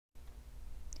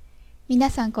皆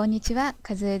さんこんにちは、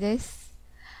かずえです。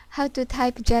How to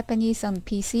type Japanese on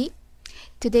PC?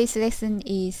 Today's lesson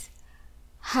is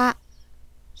は、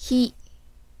ひ、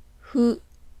ふ、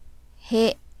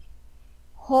へ、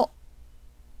ほ。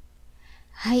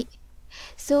はい。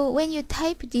So when you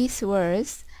type these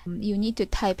words, you need to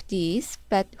type these,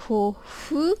 but for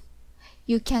ふ、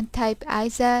you can type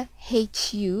either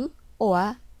HU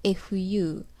or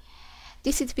FU.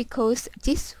 This is because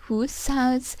this fu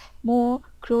sounds more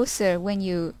closer when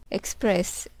you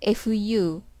express fu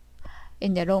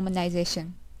in the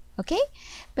romanization. Okay?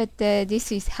 But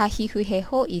this is ha hi fu he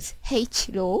ho is h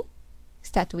low,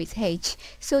 start with h.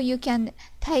 So you can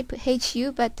type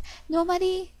hu, but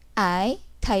normally I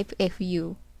type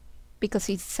fu because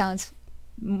it sounds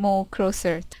more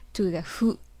closer to the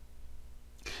fu.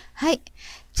 はい。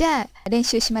じゃあ練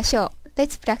習しましょう。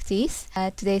Let's practice.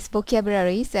 Today's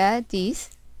vocabularies are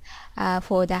these.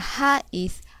 For the ha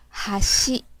is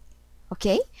hashi.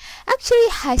 Okay? Actually,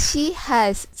 hashi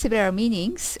has several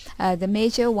meanings. The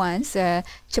major ones are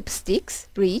chopsticks,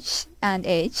 bridge, and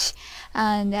edge.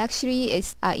 And actually,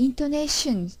 its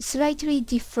intonation slightly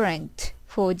different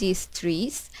for these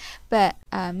trees. But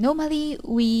normally,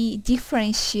 we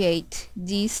differentiate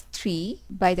these three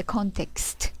by the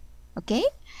context. Okay?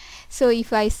 So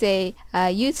if I say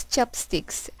use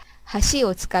chopsticks, 箸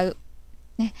を使う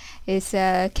is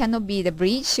cannot be the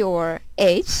bridge or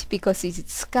edge because it's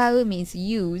使う means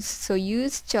use. So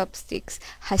use chopsticks.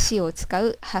 箸を使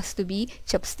う has to be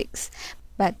chopsticks.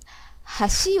 But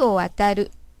橋を渡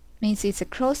る means it's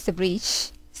across the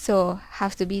bridge. So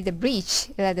have to be the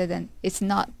bridge rather than it's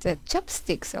not the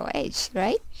chopsticks or edge,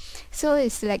 right? So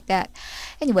it's like that.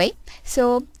 Anyway,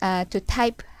 so to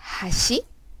type 橋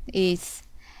is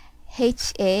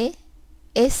H-A-S-H-I.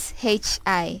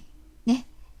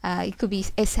 It could be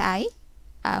S-I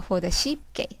for the sheep.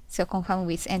 Okay, so confirm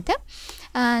with enter.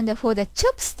 And for the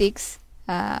chopsticks,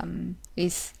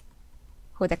 is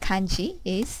for the kanji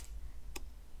is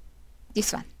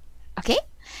this one. Okay?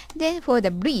 Then for the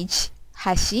bridge,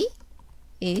 hashi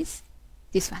is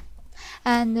this one.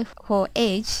 And for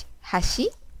edge, hashi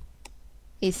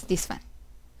is this one.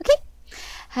 Okay?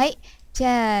 はい。じ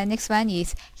ゃあ、next one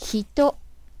is 人。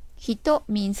人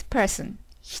means person.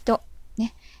 人。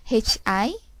ね。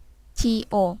H-I-T-O.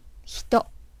 人。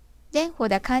Then for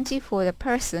the kanji for the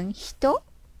person, 人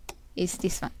is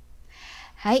this one.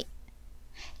 はい。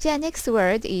じゃあ next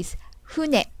word is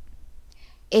船。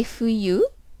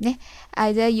F-U. ね。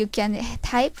Either you can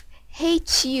type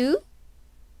H-U,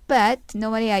 but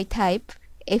normally I type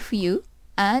F-U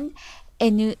and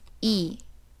N-E.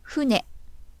 船。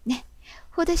ね。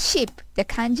For the ship, the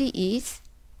kanji is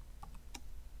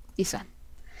this one.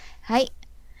 はい。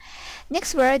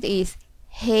Next word is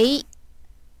へい。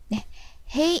ね。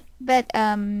へい。But,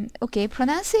 okay,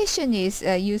 pronunciation is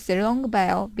use the long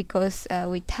vowel because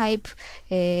we type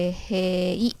へ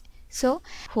い. So,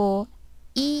 for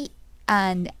E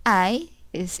and I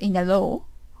is in a row,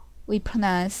 we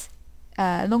pronounce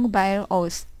long vowel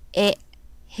as え。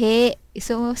へ。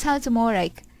So, sounds more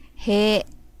like へ。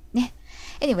ね。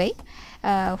Anyway,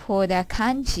 for the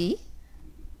kanji,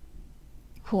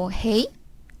 for へい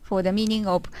for the meaning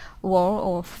of wall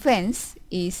or fence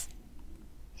is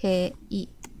へい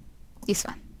this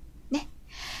one ね。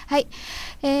はい。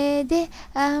で、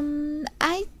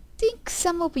I think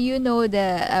some of you know the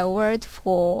word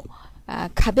for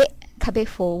壁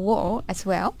for wall as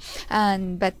well.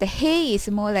 But the へい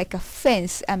is more like a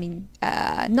fence. I mean,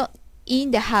 not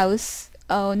in the house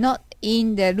or not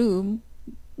in the room,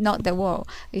 not the wall.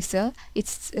 It's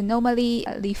normally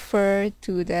referred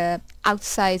to the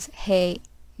outside へい.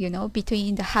 You know,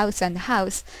 between the house and the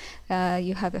house,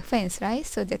 you have a fence, right?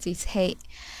 So that is へい.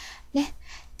 ね。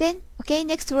Then, okay,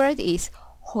 next word is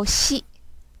星。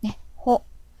ね。ほ。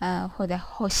For the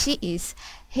星 is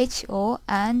H-O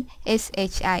and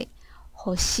S-H-I.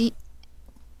 星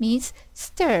means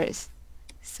stairs.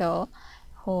 So,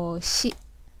 星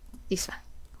this one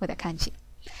for the kanji.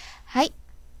 はい。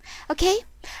Okay,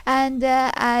 and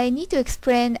I need to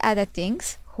explain other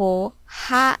things for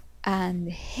は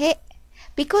and へ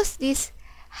because this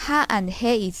は and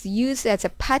へ is used as a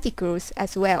particles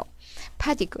as well.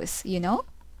 Particles, you know?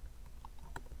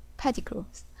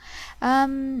 Particles.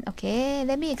 Okay,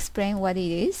 let me explain what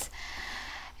it is.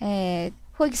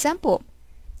 For example,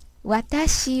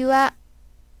 私は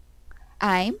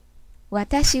I'm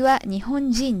私は日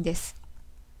本人です。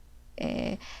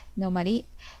Normally,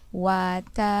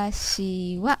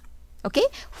 私は Okay,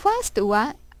 first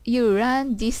は you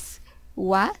learn this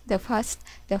は the first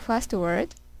word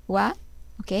は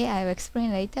Okay, I will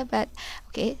explain later, but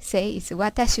okay, say it's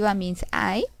私は means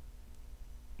I.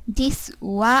 This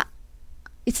は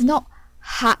it's not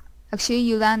ha. Actually,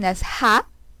 you learn as ha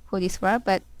for this word,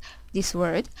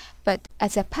 but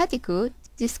as a particle,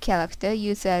 this character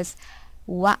uses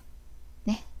wa.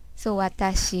 ね。So,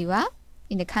 私は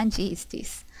in the kanji is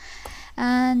this.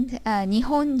 And 日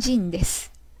本人で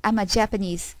す。I'm a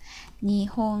Japanese. 日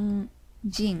本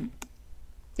人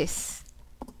です。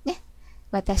ね。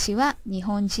私は日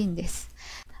本人です。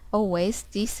Always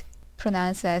this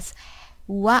pronounced as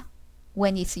wa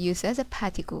when it's used as a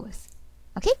particles.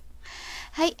 Okay?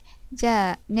 はい。じ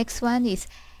ゃあ、next one is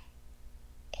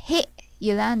へ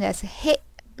you learn as へ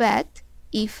but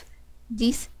if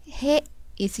this へ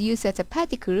is used as a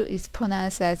particle, it's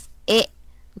pronounced as え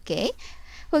okay?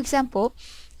 For example,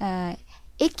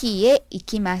 駅へ行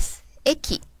きます。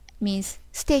駅 means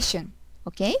station.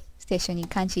 Okay? Station in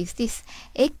kanji is this.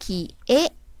 駅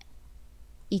へ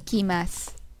行きま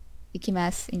す。行き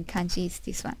ます in kanji is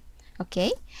this one.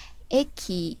 Okay?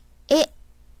 駅へ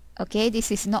Okay?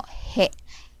 This is not へ。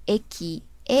駅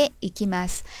へ行きま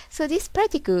す。So this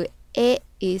particle へ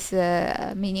is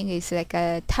meaning is like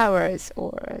towers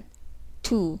or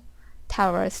to.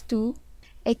 Towers to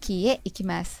駅へ行き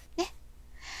ます。ね。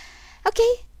Okay,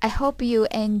 I hope you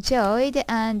enjoyed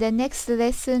and the next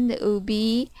lesson will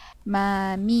be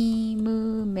まみ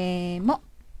むめも。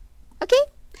Okay?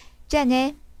 じゃあ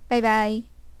ね。バイバイ。